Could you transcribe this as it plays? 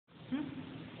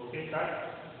start?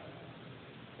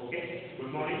 Okay,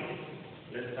 good morning.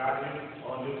 Let's start with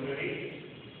all you ready.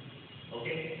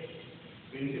 Okay,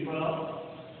 principle of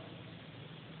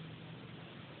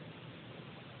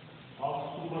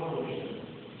superposition.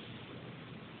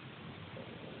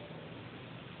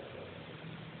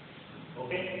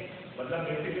 Okay, मतलब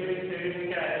basically इस series में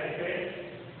क्या है, इसे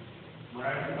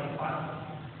मराठी में पढ़ना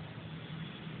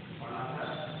था।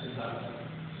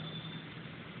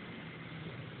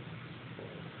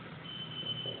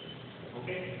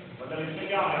 ओके, मतलब इसमें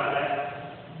क्या होने वाला है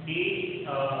कि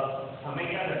हमें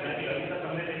क्या करना है कि अभी तक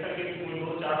हमने देखा कि कोई दो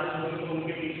चार्जेस होंगे तो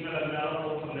उनके बीच में लगने वाला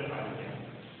फोर्स हमने फाइंड किया।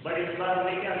 बट इस बार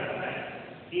हमें क्या करना है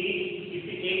कि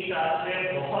किसी एक चार्ज से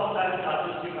बहुत सारे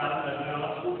चार्जेस के कारण लगने वाला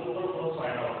टोटल फोर्स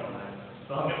फाइंड आउट करना है।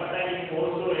 तो हमें पता है कि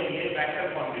फोर्स जो है ये वेक्टर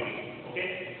क्वांटिटी, ओके,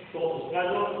 तो उसका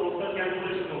जो टोटल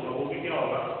कैलकुलेशन होगा वो भी क्या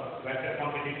होगा, वेक्टर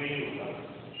क्वांटिटी में ही होगा।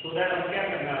 सो दैट हम क्या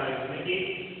करने वाले हैं इसमें कि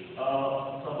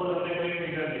सपोज हमने कोई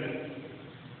फिगर लिया,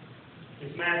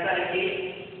 इसमें ऐसा है कि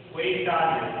कोई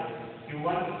चार्ज है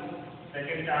Q1,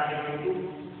 सेकेंड चार्ज है Q2,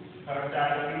 थर्ड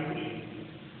चार्ज है Q3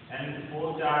 एंड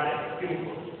फोर्थ चार्ज है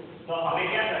Q4। तो हमें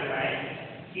क्या करना है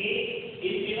कि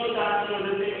इन तीनों चार्ज की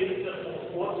वजह से इस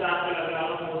फोर्थ चार्ज पे लगने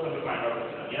वाला फोर्स हमें फाइंड आउट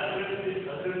करना है। या फिर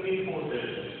तीन फोर्स है,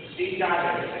 तीन चार्ज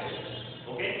है,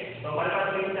 ओके, तो हमारे पास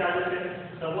तीन चार्जेस है।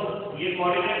 सपोज ये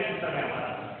कोऑर्डिनेट सिस्टम है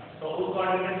हमारा, तो उस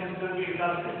कोऑर्डिनेट सिस्टम के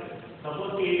हिसाब से सपोज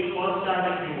ये जो फर्स्ट चार्ज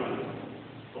है Q1,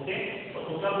 ओके, तो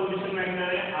उसका पोजीशन वेक्टर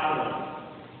है R1,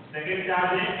 सेकंड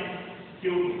चार्ज है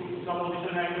Q2, उसका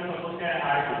पोजीशन वेक्टर सपोज क्या है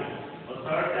R2, और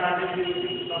थर्ड चार्ज है Q3,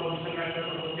 उसका पोजीशन वेक्टर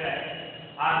सपोज क्या है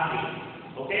R3।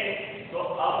 ओके, तो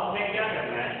अब हमें क्या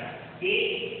करना है कि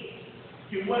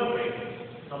Q1 पे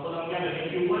सपोज हम क्या करेंगे,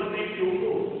 Q1 पे Q2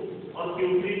 और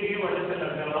Q3 की वजह से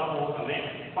लगने वाला फोर्स हमें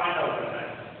फाइंड आउट करना है।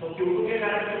 तो Q2 के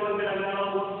कारण Q1 में लगने वाला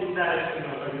फोर्स इस डायरेक्शन में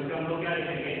होगा, जिससे हम लोग क्या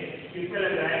लिखेंगे, किससे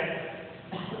लग रहा है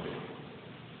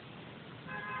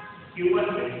Q1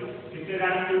 पे, किसके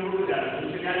कारण Q2 पे जा रहा है,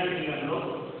 उससे क्या लिखेंगे हम लोग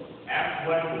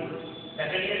F12,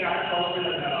 सेकंड के कारण फर्स्ट पे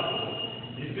लगने वाला फोर्स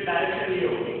जिसकी डायरेक्शन ये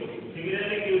होगी।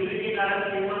 सिमिलरली Q3 के कारण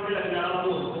Q1 पे लगने वाला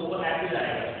फोर्स तो वो ऐसे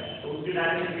जाएगा, तो उसकी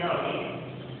डायरेक्शन क्या होगी,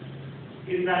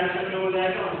 इस डायरेक्शन में हो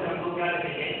जाएगा, उससे हम लोग क्या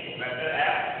लिखेंगे वेक्टर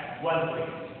F13,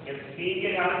 ये 3 के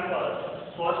कारण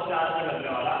फर्स्ट चार्ज पे लगने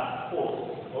वाला फोर्स।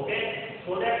 ओके,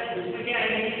 सो दैट उसमें क्या है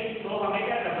तो हमें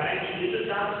क्या करना है कि ये जो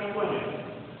चार्ज Q1 है,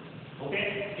 ओके,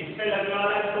 इस पे लगने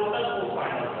वाला टोटल फोर्स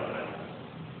फाइंड आउट करना है।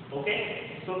 ओके,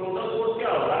 तो टोटल फोर्स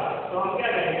क्या होगा, तो हम क्या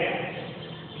करेंगे,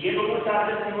 ये दोनों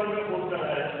चार्जेस Q1 में फोर्स कर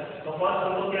रहा है, तो फर्स्ट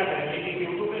हम लोग क्या करेंगे कि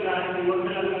Q2 के कारण Q1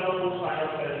 में लगने वाला फोर्स फाइंड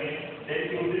आउट करेंगे, देन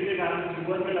Q3 के कारण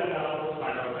Q1 में लगने वाला फोर्स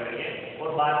फाइंड आउट करेंगे, और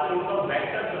बाद में उनका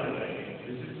वेक्टर सम करेंगे।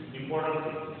 This is important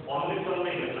thing, only some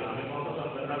नहीं करना, हमें कौन सा सम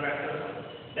करना, वेक्टर सम।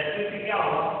 दैट मींस क्या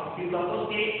होगा कि सपोज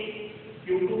कि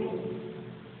Q2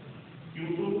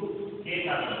 के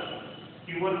कारण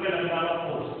Q1 पे लगने वाला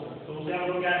फोर्स, तो उसे हम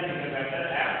लोग क्या लिखेंगे vector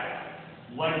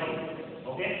F12,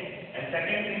 okay, and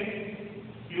second thing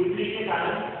Q3 के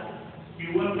कारण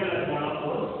Q1 पे लगने वाला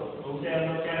फोर्स, तो उसे हम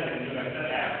लोग क्या लिखेंगे वेक्टर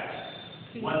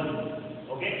F12,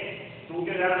 ओके, 2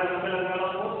 के कारण 1 पे लगने वाला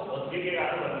फोर्स और 3 के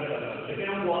कारण 1 पे लगने वाला, लेकिन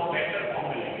हम वो वेक्टर फॉर्म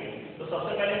में लेंगे। तो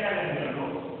सबसे पहले क्या करेंगे हम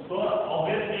लोग, तो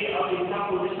ऑब्वियसली अब इनका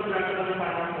पोजीशनल वेक्टर हमें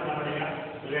फाइंड आउट करना पड़ेगा।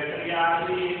 तो वेक्टर ये R3,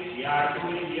 ये R2,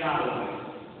 ये R1।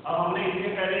 अब हमने इससे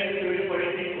पहले एक थ्योरी पढ़ी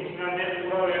थी, उसमें हमने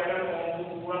पूरा वेक्टर फॉर्म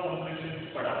को पूरा कंप्लीटली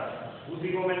पढ़ा, उसी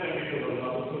को मैं कंटिन्यू करूंगा,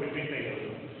 उसको रिपीट नहीं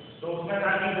करूंगा। तो उसमें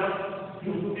था कि जब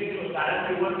Q2 के कारण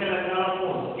Q1 में लगने वाला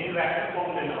फोर्स इन वेक्टर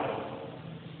फॉर्म लेना हो,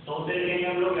 तो उसे लेंगे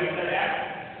हम लोग वेक्टर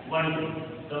F12।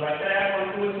 तो वेक्टर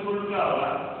F12 इक्वल क्या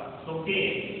होगा, तो K,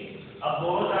 अब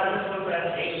दोनों चार्जेस को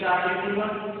एक चार्ज है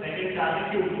Q1, सेकंड चार्ज है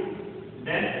Q2,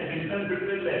 then distance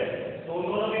between them, तो उन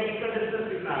दोनों के बीच का डिस्टेंस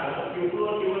कितना है, तो Q2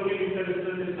 और Q1 के बीच का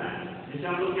डिस्टेंस कितना है, जिसे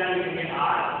हम लोग क्या लिखेंगे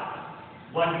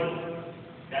R12,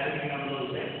 क्या लिखेंगे हम लोग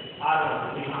उसे R12।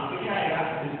 तो यहाँ पे क्या आएगा,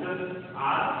 डिस्टेंस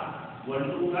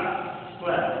R12 का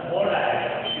स्क्वायर मोड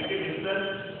आएगा, क्योंकि डिस्टेंस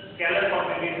स्केलर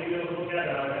क्वांटिटी है इसलिए उसको क्या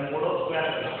करना है, मोड ऑफ स्क्वायर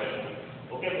करना पड़ेगा।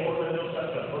 ओके, मोड से जो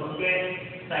स्ट्रक्चर, और उसके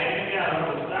साइड में क्या होगा,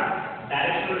 उसका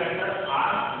डायरेक्शनल वेक्टर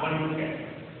R12 है,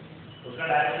 उसका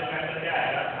डायरेक्शनल वेक्टर क्या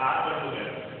आएगा R12 है।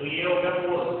 तो ये हो गया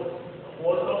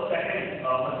फोर्स ऑफ सेकंड,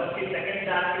 मतलब कि सेकंड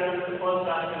चार्ज की वजह से फर्स्ट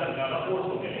चार्ज पे लगने वाला फोर्स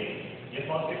हो गया, ये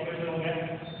फर्स्ट इक्वेशन हो गया।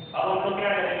 अब हम लोग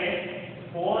क्या करेंगे,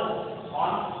 फोर्स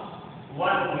ऑन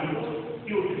 1 ×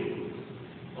 Q3,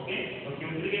 ओके, तो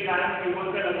Q3 के कारण Q1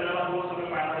 पे लगने वाला फोर्स हमें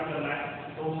फाइंड आउट करना है।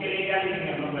 तो उसके लिए क्या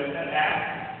लिखेंगे हम लोग vector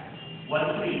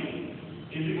F13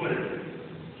 is equal to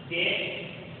K,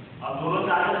 अब दोनों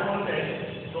चार्जेस कौन से,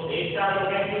 तो एक चार्ज हो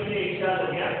गया Q3, एक चार्ज हो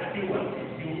गया Q1,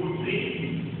 Q3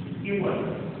 Q1,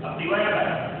 अब डिवाइड बाय,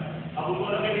 अब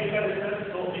दोनों के बीच का डिस्टेंस,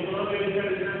 तो इन दोनों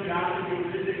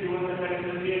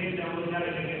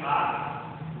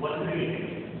R13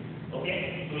 लिखेंगे। ओके,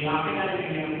 तो यहाँ पे क्या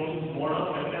लिखेंगे हम लोग, मोड ऑफ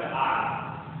वेक्टर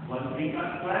R13 का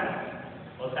स्क्वायर,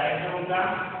 और साइड में उनका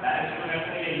डायरेक्शन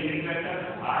वेक्टर या यूनिट वेक्टर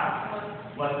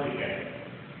R13 है।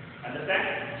 अंडरस्टैंड?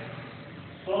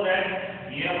 सो दैट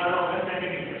ये हमारा हो गया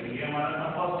सेकंड इक्वेशन, ये हमारा था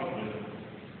फर्स्ट इक्वेशन।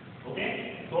 ओके,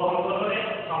 तो हम दोनों ने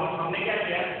हमने क्या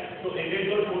किया, तो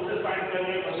इंडिविजुअल फोर्सेस फाइंड कर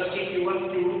लिए, मतलब कि Q1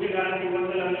 Q2 के कारण Q1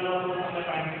 से लगने वाला फोर्स हमने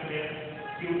फाइंड कर लिया,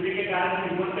 Q3 के कारण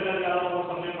Q1 से लगने वाला फोर्स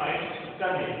हमने फाइंड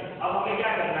कर लिया। अब हमें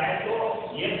क्या करना है, तो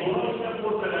ये दोनों इसमें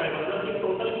फोर्स लगा है, मतलब कि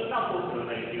टोटल कितना फोर्स लग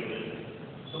रहा है इसकी वजह से,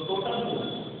 तो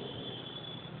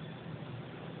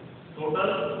टोटल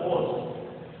फोर्स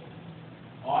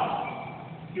ऑन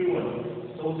Q1,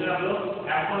 तो उसे हम लोग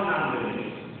F1 नाम दे देंगे,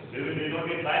 we will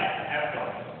denote it by F1।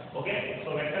 Okay, तो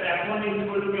vector F1 is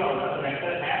equal to क्या होगा, तो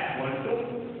vector F12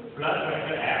 plus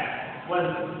vector F12,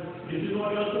 this is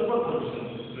what your superposition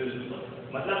principle.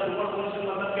 मतलब सुपरपोजिशन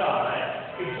मतलब क्या होता है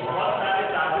कि बहुत सारे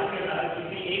चार्जेस के कारण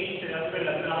किसी एक तरफ पे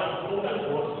लगने वाला टोटल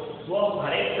फोर्स वो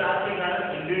हर एक चार्ज के कारण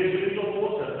इंडिविजुअली जो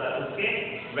फोर्स करता है उसके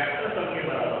वेक्टर सम के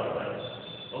बराबर होता है।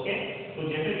 ओके, तो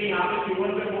जैसे कि यहाँ पे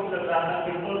Q1 पे फोर्स लग रहा था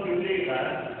Q2 और Q3 के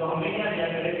कारण, तो हमने क्या किया,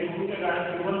 पहले Q2 के कारण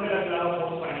Q1 पे लगने वाला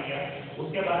फोर्स फाइंड किया,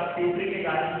 उसके बाद Q3 के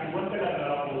कारण Q1 पे लगने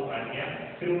वाला फोर्स फाइंड किया,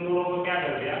 फिर उन दोनों को क्या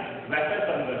कर दिया, वेक्टर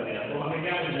सम कर दिया, तो हमें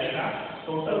क्या मिल जाएगा,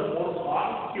 total force on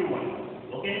Q1।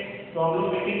 Okay, तो हम लोग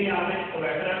देखेंगे यहाँ पे, तो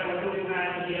वेक्टर F12 कितना है,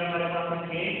 तो ये हमारे पास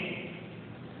है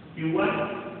Q1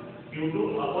 Q2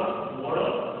 upon mode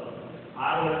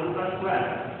R12 का स्क्वायर,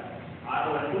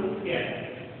 R12 क्या है,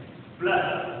 प्लस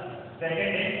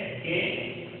सेकेंड है K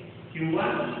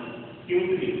Q1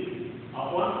 Q3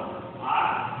 upon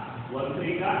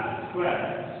R13 का स्क्वायर,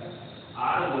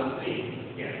 R13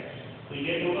 क्या है, तो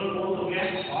ये टोटल फोर्स हो गया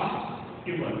ऑन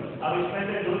Q1। अब इसमें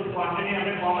से जो क्वांटिटी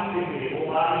हमें कॉमन दिख रही है वो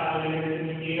बाहर निकाल लेंगे,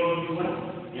 जैसे K और Q1,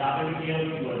 यहाँ पे भी K और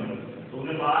Q1 है, तो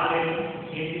उन्हें बाहर ले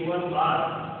K Q1 बाहर,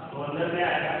 तो अंदर में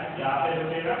आएगा, यहाँ पे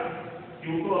बचेगा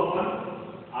Q2 upon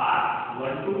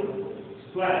R12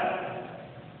 square,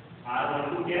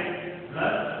 R12 क्या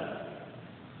प्लस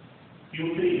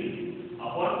Q3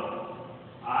 अपॉन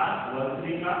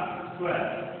R13 का स्क्वायर,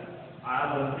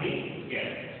 R13 क्या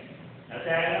ऐसा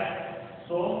आएगा।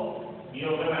 सो ये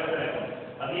हो गया वेक्टर F1।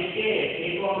 अब ये K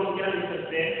को हम लोग क्या लिख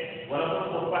सकते हैं,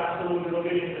 1/4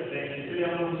 के लिख सकते हैं, इसलिए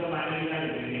हम लोग उसे माइनस लिखना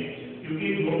लिखेंगे, क्योंकि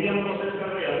जो भी हम प्रोसेस कर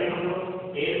रहे हैं अभी हम लोग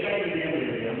एयर का मीडियम ले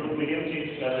रहे हैं, हम लोग मीडियम चेंज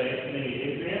कर रहे हैं नहीं,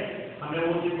 इसलिए हमें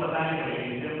वो चीज पता नहीं पड़ेगी,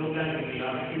 इसलिए हम लोग क्या लिखेंगे,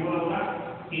 यहाँ पे Q1 होगा,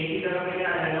 K की जगह पे क्या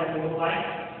आ जाएगा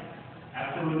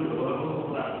 4/(F2),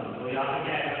 तो यहाँ पे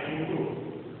क्या आएगा Q2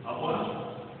 upon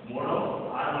mode of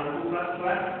R12 का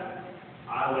स्क्वायर,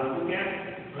 R12 क्या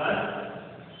plus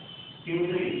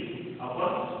Q3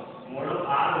 upon mode of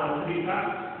R13 का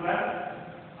स्क्वायर,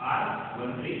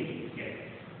 R13 क्या,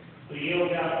 तो ये हो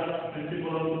गया आपका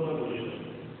प्रिंसिपल ऑफ सुपरपोजिशन।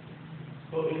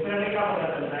 तो इसमें हमें क्या पता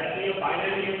चलता है कि ये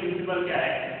फाइनली ये प्रिंसिपल क्या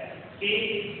है कि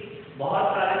बहुत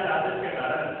सारे चार्जेस के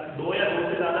कारण, दो या दो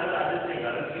से ज्यादा चार्जेस के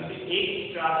कारण किसी एक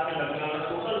चार्ज पे लगने वाला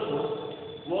टोटल फोर्स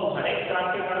वो हर एक चार्ज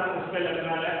के कारण उस पे लगने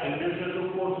वाला इंडिविजुअल जो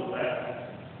फोर्स होता है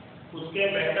उसके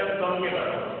वेक्टर सम के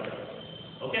बराबर होता है।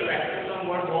 ओके, वेक्टर सम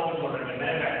वर्ड बहुत इंपॉर्टेंट है,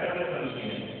 मैंने वेक्टर में सम किया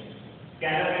है,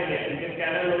 स्कैलर में किया, क्योंकि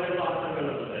स्कैलर लोगे तो आंसर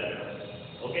गलत हो जाएगा।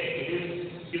 ओके, इट इज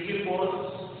क्योंकि फोर्स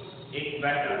एक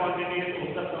वेक्टर क्वांटिटी है तो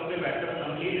उसका सम में वेक्टर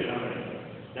सम ही लेना पड़ेगा,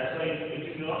 that's why it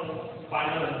is your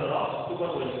final answer of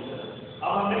superposition.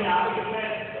 अब हमने यहाँ पे कितने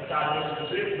चार्जेस,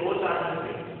 सिर्फ दो चार्जेस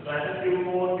थे, तो ऐसे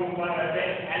Q4 Q5 ऐसे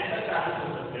n तक चार्जेस हो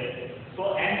सकते हैं, तो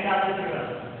n चार्जेस के बाद,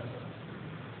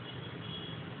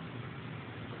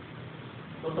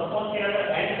 तो सपोज कि अगर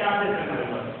n चार्जेस है हमारे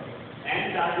पास, n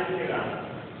चार्जेस के कारण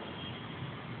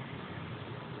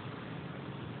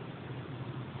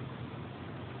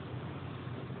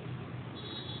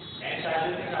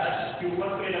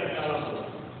Q1 पे लगने वाला फोर्स,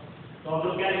 तो हम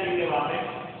लोग क्या लिखेंगे वहां पे,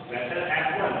 vector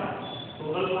F1,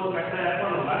 total force vector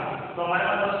F1 होगा, तो हमारे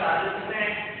पास चार्जेस कितने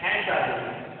हैं, n चार्जेस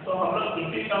हैं, तो हम लोग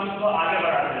इसी टर्म्स को आगे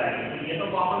बढ़ाते जाएंगे, तो ये तो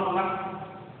कॉमन होगा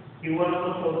Q1 तो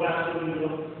 4/(F2),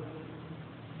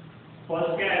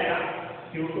 फर्स्ट क्या आएगा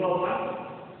Q2 upon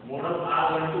mode of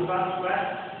R12 का स्क्वायर,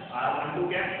 R12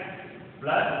 क्या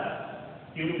plus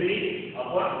Q3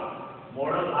 upon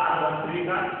mode of R13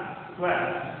 का स्क्वायर,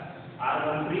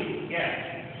 R13 क्या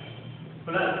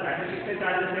प्लस ऐसे कितने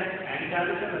चार्जेस है, n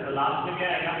चार्जेस है, तो लास्ट में क्या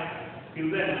आएगा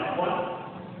Q1 upon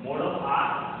mode of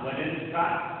R1n का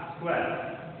स्क्वायर,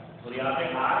 और यहाँ पे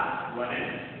R1n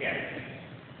क्या,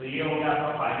 तो ये हो गया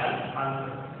आपका फाइनल आंसर।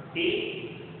 ठीक,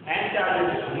 n चार्जेस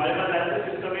हमारे पास ऐसे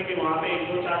सिस्टम है कि वहाँ पे एक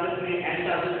दो चार्जेस नहीं, n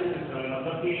चार्जेस की सिस्टम है,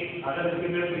 मतलब कि अगर इसकी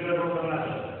मैं फिगर ड्रॉ करना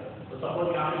चाहूँ तो सपोज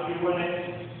यहाँ पे Q1 है,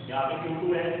 यहाँ पे Q2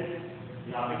 है,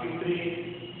 यहाँ पे Q3 है,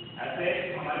 ऐसे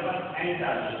हमारे पास n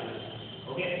चार्जेस,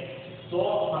 ओके। तो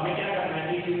हमें क्या करना है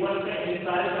कि Q1 पे इन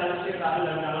सारे चार्जेस के कारण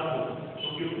लगने वाला फोर्स, तो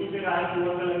Q2 के कारण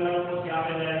Q1 पे लगने वाला फोर्स यहाँ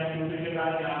पे जाएगा, Q3 के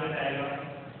कारण यहाँ पे जाएगा,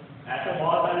 ऐसे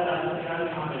बहुत सारे चार्जेस के कारण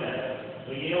यहाँ पे जाएगा। तो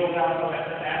ये हो गया आपका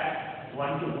वेक्टर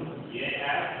F12, ये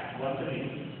F13,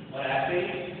 और ऐसे ही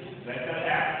वेक्टर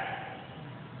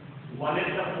F1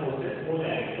 तक फोर्सेस हो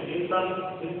जाएंगे। तो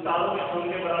इन सारों के सम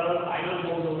के बराबर फाइनल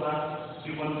फोर्स होगा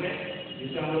Q1 पे,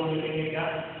 जिसे हम लोग लिखेंगे क्या,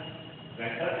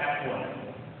 vector F1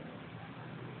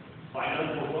 final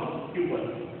force on Q1,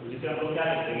 जिसे हम लोग क्या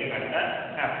लिखेंगे, vector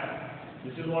F।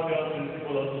 This is what your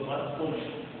principle of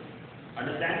superposition.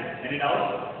 Understand? Any doubt?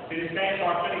 फिर इसका एक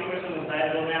शॉर्टकट इक्वेशन होता है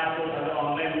जो मैं आपको अगर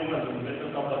ऑनलाइन दूंगा तो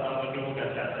तब बताऊंगा कि वो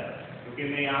कैसे आता है, क्योंकि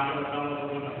मैं यहाँ पे बताऊंगा तो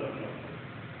कोई मतलब नहीं।